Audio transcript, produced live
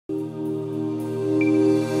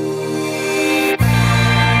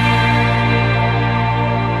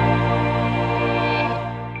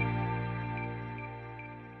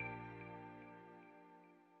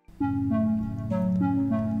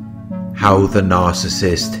how the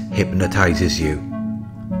narcissist hypnotizes you.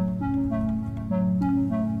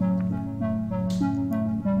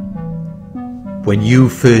 When you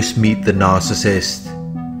first meet the narcissist,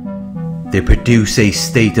 they produce a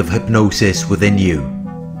state of hypnosis within you.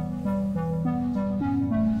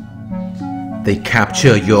 They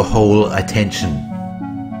capture your whole attention.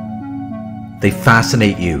 They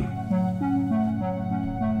fascinate you.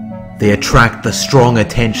 They attract the strong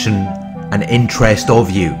attention and interest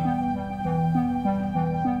of you.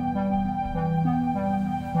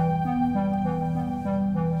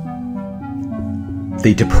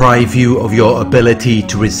 They deprive you of your ability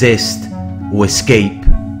to resist or escape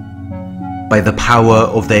by the power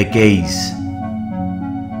of their gaze.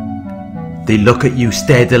 They look at you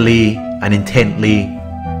steadily and intently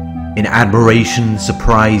in admiration,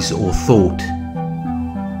 surprise, or thought.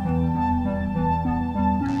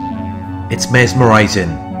 It's mesmerizing.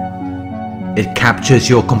 It captures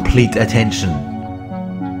your complete attention.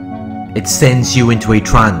 It sends you into a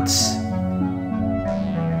trance.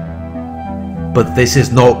 But this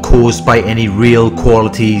is not caused by any real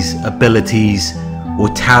qualities, abilities, or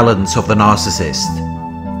talents of the narcissist.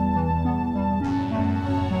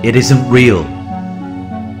 It isn't real.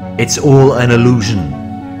 It's all an illusion.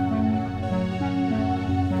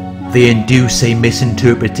 They induce a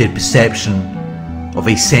misinterpreted perception of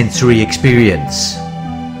a sensory experience.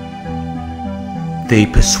 They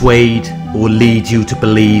persuade or lead you to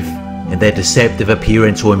believe in their deceptive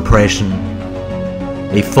appearance or impression,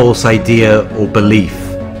 a false idea or belief.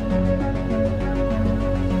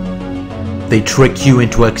 They trick you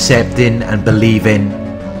into accepting and believing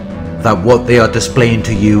that what they are displaying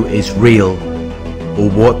to you is real, or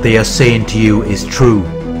what they are saying to you is true.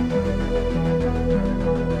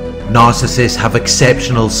 Narcissists have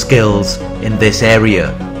exceptional skills in this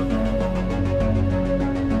area.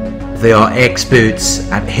 They are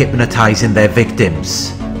experts at hypnotizing their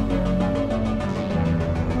victims.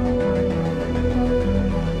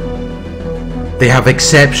 They have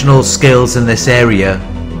exceptional skills in this area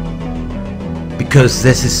because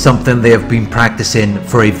this is something they have been practicing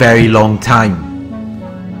for a very long time.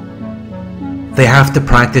 They have to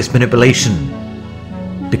practice manipulation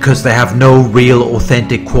because they have no real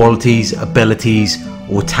authentic qualities, abilities,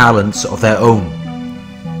 or talents of their own.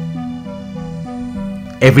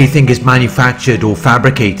 Everything is manufactured or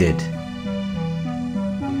fabricated.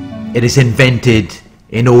 It is invented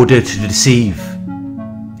in order to deceive.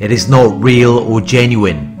 It is not real or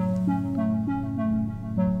genuine.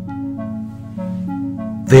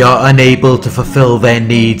 They are unable to fulfill their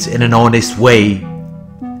needs in an honest way,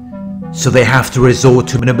 so they have to resort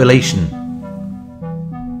to manipulation.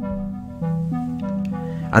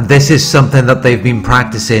 And this is something that they've been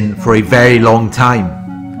practicing for a very long time.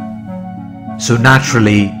 So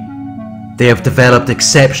naturally, they have developed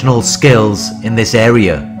exceptional skills in this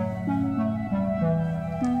area,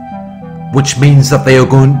 which means that they are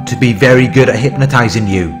going to be very good at hypnotizing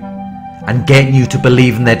you and getting you to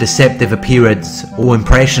believe in their deceptive appearance or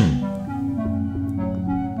impression.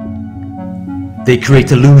 They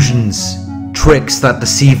create illusions, tricks that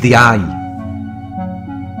deceive the eye.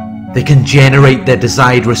 They can generate their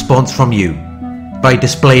desired response from you by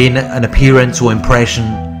displaying an appearance or impression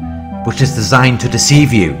which is designed to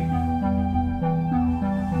deceive you.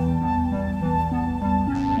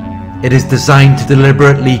 It is designed to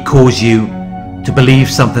deliberately cause you to believe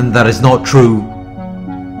something that is not true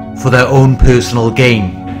for their own personal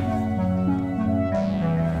gain.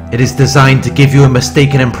 It is designed to give you a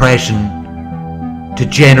mistaken impression to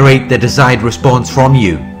generate the desired response from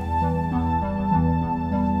you.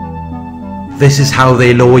 This is how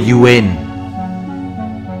they lure you in.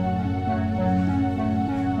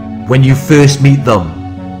 When you first meet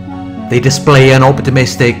them, they display an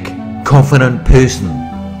optimistic, confident person.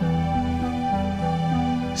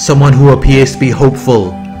 Someone who appears to be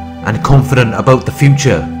hopeful and confident about the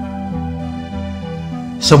future.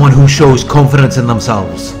 Someone who shows confidence in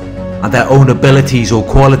themselves and their own abilities or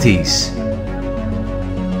qualities.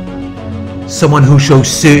 Someone who shows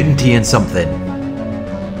certainty in something.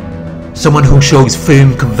 Someone who shows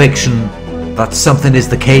firm conviction that something is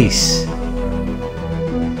the case.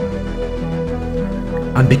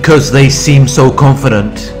 And because they seem so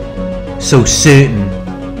confident, so certain,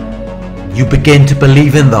 you begin to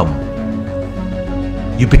believe in them.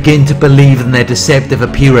 You begin to believe in their deceptive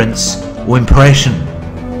appearance or impression.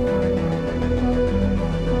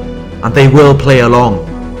 And they will play along,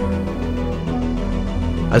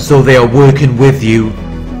 as though they are working with you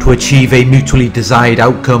to achieve a mutually desired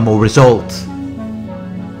outcome or result,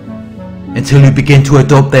 until you begin to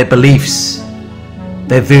adopt their beliefs,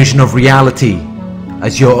 their version of reality,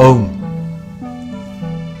 as your own.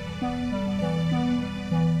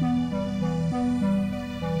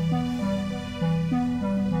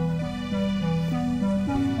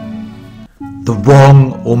 the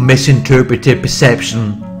wrong or misinterpreted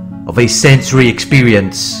perception of a sensory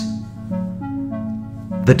experience,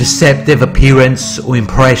 the deceptive appearance or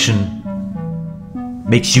impression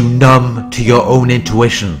makes you numb to your own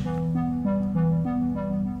intuition.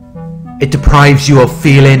 It deprives you of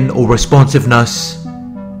feeling or responsiveness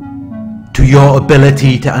to your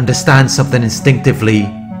ability to understand something instinctively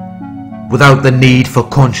without the need for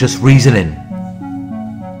conscious reasoning.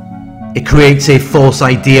 It creates a false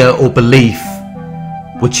idea or belief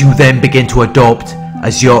which you then begin to adopt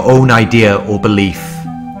as your own idea or belief.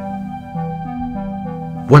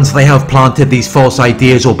 Once they have planted these false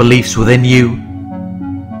ideas or beliefs within you,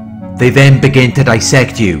 they then begin to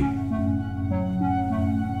dissect you.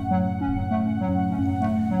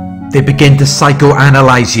 They begin to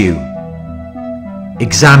psychoanalyze you,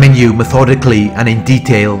 examine you methodically and in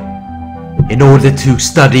detail in order to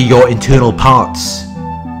study your internal parts,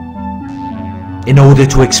 in order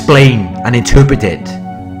to explain and interpret it,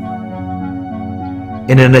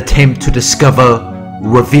 in an attempt to discover or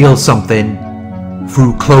reveal something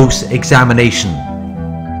through close examination.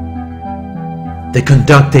 They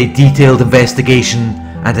conduct a detailed investigation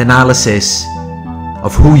and analysis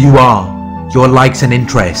of who you are, your likes and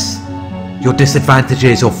interests, your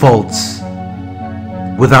disadvantages or faults,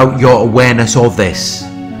 without your awareness of this.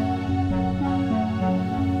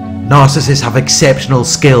 Narcissists have exceptional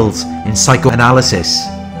skills in psychoanalysis.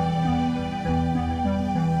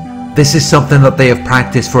 This is something that they have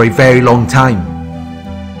practiced for a very long time.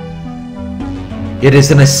 It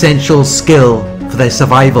is an essential skill for their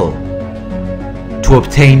survival to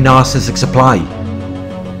obtain narcissistic supply.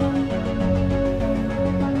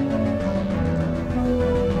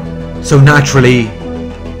 So naturally,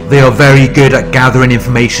 they are very good at gathering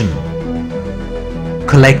information,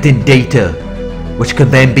 collecting data which can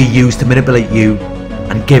then be used to manipulate you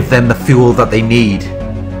and give them the fuel that they need.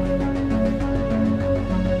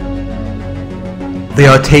 They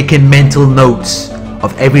are taking mental notes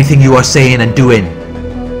of everything you are saying and doing,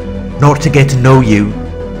 not to get to know you,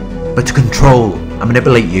 but to control and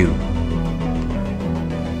manipulate you.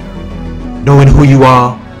 Knowing who you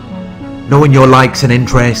are, knowing your likes and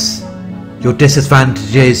interests, your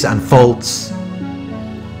disadvantages and faults,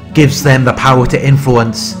 gives them the power to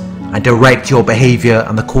influence and direct your behavior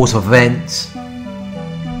and the course of events.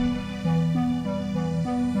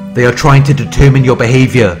 They are trying to determine your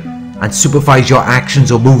behavior and supervise your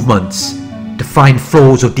actions or movements, to find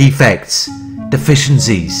flaws or defects,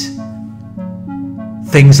 deficiencies,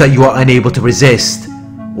 things that you are unable to resist,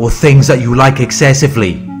 or things that you like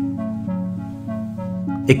excessively.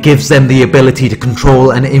 It gives them the ability to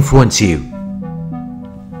control and influence you.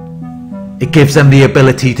 It gives them the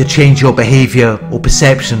ability to change your behavior or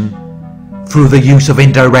perception through the use of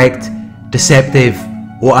indirect, deceptive,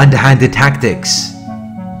 or underhanded tactics.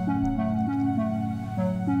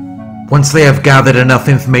 Once they have gathered enough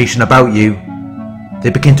information about you, they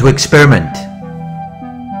begin to experiment.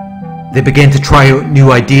 They begin to try out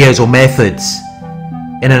new ideas or methods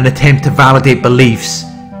in an attempt to validate beliefs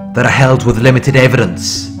that are held with limited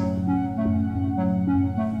evidence.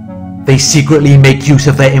 They secretly make use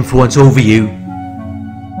of their influence over you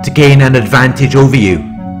to gain an advantage over you,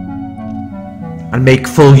 and make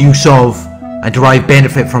full use of and derive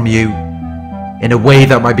benefit from you in a way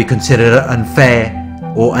that might be considered unfair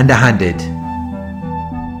or underhanded.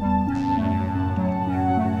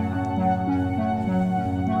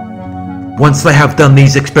 Once they have done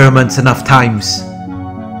these experiments enough times,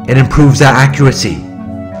 it improves their accuracy.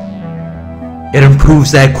 It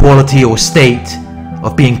improves their quality or state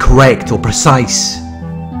of being correct or precise.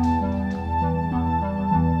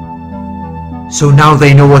 So now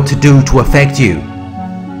they know what to do to affect you.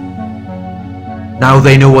 Now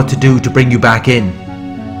they know what to do to bring you back in.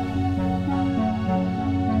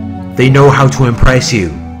 They know how to impress you.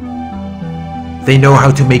 They know how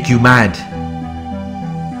to make you mad.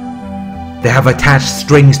 They have attached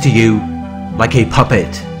strings to you like a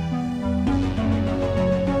puppet.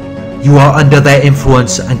 You are under their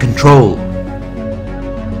influence and control,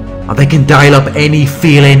 and they can dial up any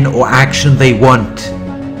feeling or action they want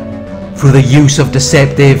through the use of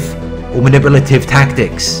deceptive or manipulative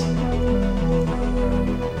tactics.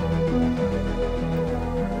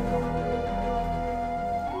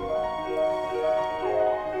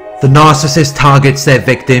 The narcissist targets their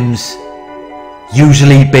victims,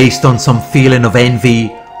 usually based on some feeling of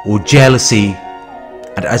envy or jealousy,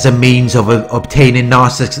 and as a means of obtaining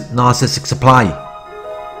narcissistic supply.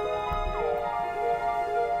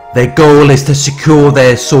 Their goal is to secure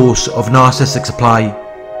their source of narcissistic supply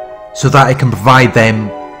so that it can provide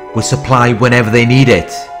them with supply whenever they need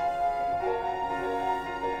it.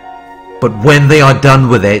 But when they are done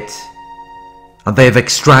with it, and they have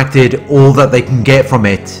extracted all that they can get from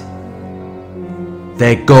it.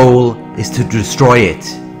 Their goal is to destroy it.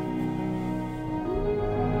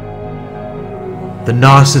 The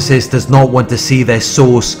narcissist does not want to see their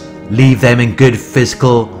source leave them in good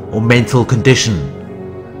physical or mental condition.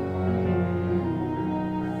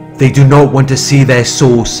 They do not want to see their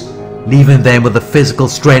source leaving them with the physical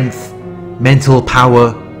strength, mental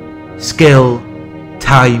power, skill,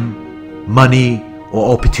 time, money,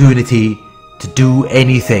 or opportunity to do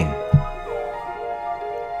anything.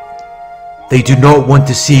 They do not want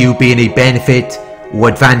to see you being a benefit or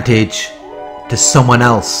advantage to someone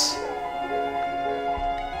else.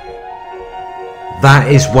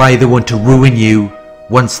 That is why they want to ruin you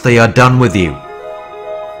once they are done with you.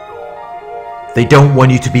 They don't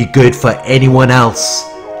want you to be good for anyone else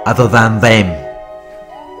other than them.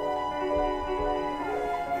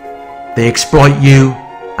 They exploit you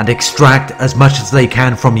and extract as much as they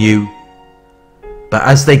can from you, but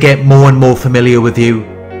as they get more and more familiar with you,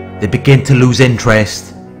 they begin to lose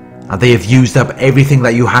interest, and they have used up everything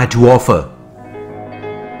that you had to offer.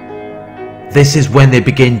 This is when they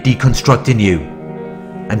begin deconstructing you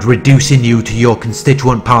and reducing you to your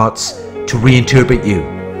constituent parts to reinterpret you,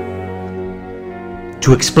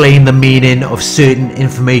 to explain the meaning of certain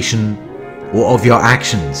information or of your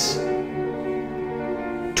actions,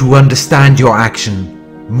 to understand your action,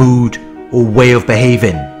 mood, or way of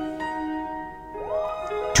behaving,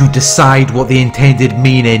 to decide what the intended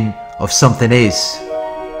meaning of something is.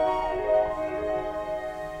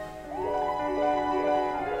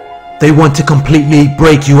 They want to completely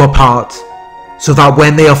break you apart so that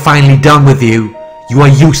when they are finally done with you, you are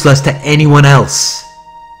useless to anyone else.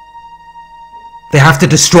 They have to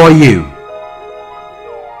destroy you.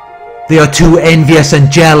 They are too envious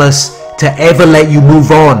and jealous to ever let you move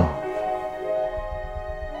on.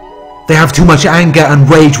 They have too much anger and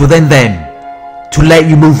rage within them to let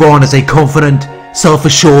you move on as a confident,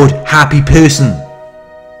 self-assured, happy person.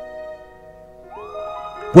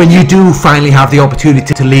 When you do finally have the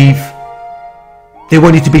opportunity to leave, they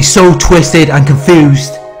want you to be so twisted and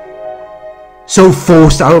confused, so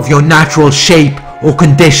forced out of your natural shape or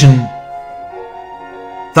condition,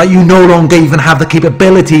 that you no longer even have the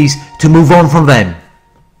capabilities to move on from them.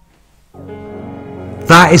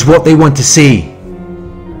 That is what they want to see.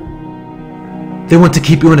 They want to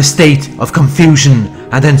keep you in a state of confusion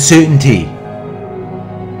and uncertainty,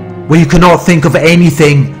 where you cannot think of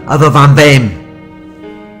anything other than them,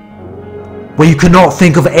 where you cannot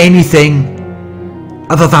think of anything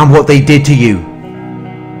other than what they did to you.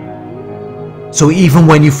 So even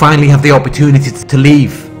when you finally have the opportunity to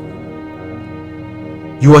leave,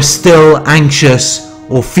 you are still anxious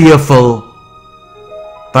or fearful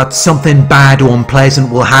that something bad or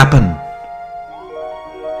unpleasant will happen.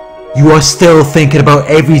 You are still thinking about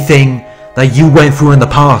everything that you went through in the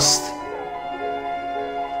past.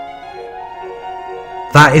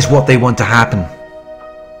 That is what they want to happen,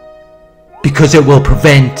 because it will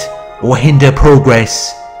prevent or hinder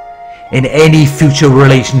progress in any future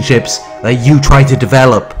relationships that you try to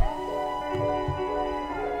develop.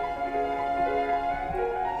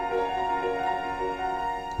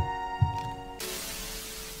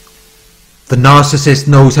 The narcissist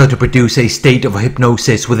knows how to produce a state of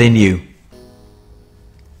hypnosis within you.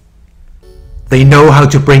 They know how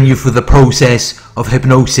to bring you through the process of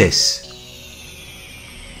hypnosis.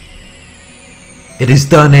 It is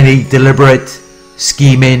done in a deliberate,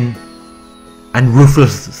 scheming, and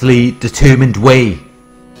ruthlessly determined way.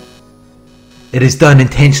 It is done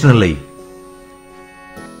intentionally.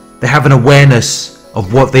 They have an awareness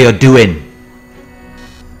of what they are doing.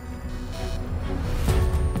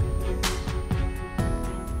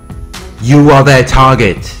 You are their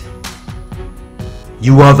target.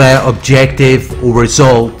 You are their objective or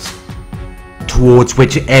result towards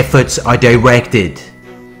which efforts are directed.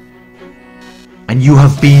 And you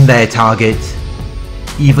have been their target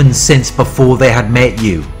even since before they had met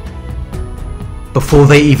you, before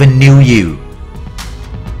they even knew you,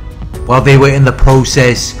 while they were in the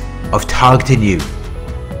process of targeting you.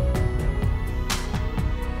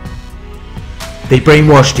 They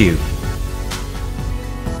brainwashed you.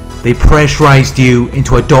 They pressurized you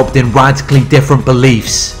into adopting radically different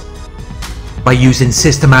beliefs by using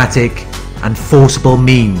systematic and forcible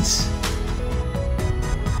means.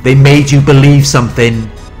 They made you believe something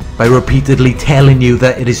by repeatedly telling you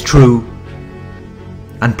that it is true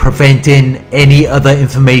and preventing any other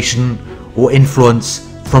information or influence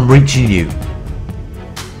from reaching you.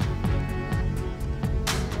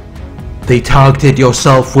 They targeted your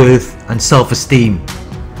self-worth and self-esteem.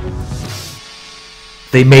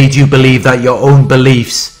 They made you believe that your own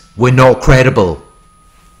beliefs were not credible.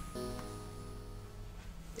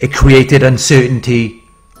 It created uncertainty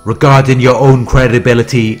regarding your own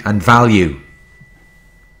credibility and value,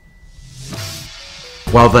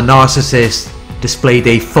 while the narcissist displayed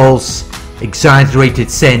a false, exaggerated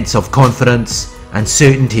sense of confidence and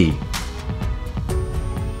certainty.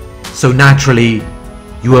 So naturally,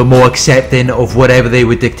 you were more accepting of whatever they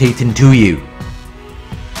were dictating to you,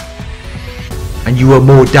 and you were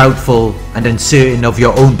more doubtful and uncertain of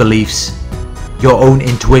your own beliefs, your own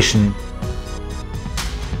intuition.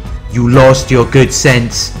 You lost your good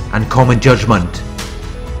sense and common judgment,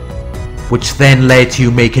 which then led to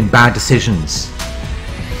you making bad decisions.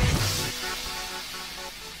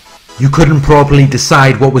 You couldn't properly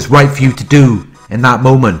decide what was right for you to do in that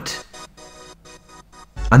moment.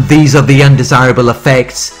 And these are the undesirable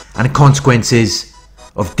effects and consequences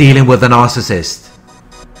of dealing with a narcissist.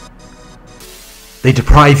 They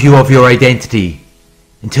deprive you of your identity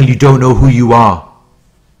until you don't know who you are.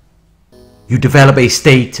 You develop a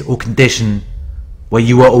state or condition where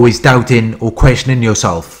you are always doubting or questioning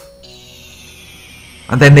yourself.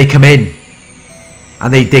 And then they come in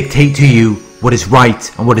and they dictate to you what is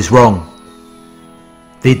right and what is wrong.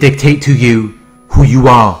 They dictate to you who you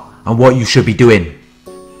are and what you should be doing.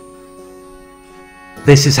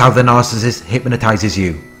 This is how the narcissist hypnotizes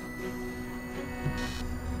you.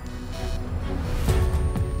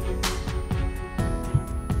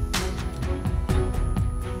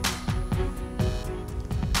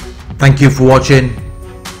 Thank you for watching.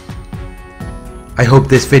 I hope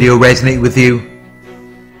this video resonated with you.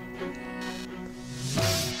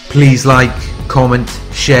 Please like, comment,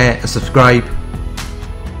 share and subscribe.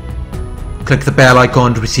 Click the bell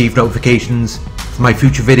icon to receive notifications for my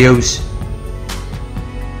future videos.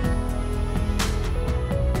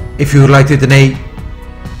 If you would like to donate,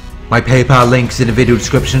 my PayPal link is in the video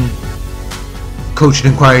description.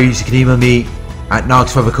 Coaching inquiries, you can email me at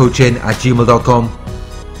narcsurvivorcoaching@gmail.com.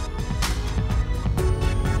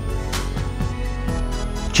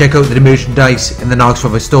 Check out the merchandise in the Narc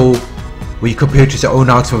Survivor store, where you can purchase your own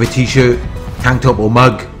Narc Survivor t-shirt, tank top or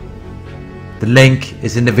mug. The link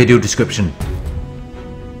is in the video description.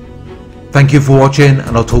 Thank you for watching,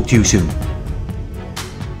 and I'll talk to you soon.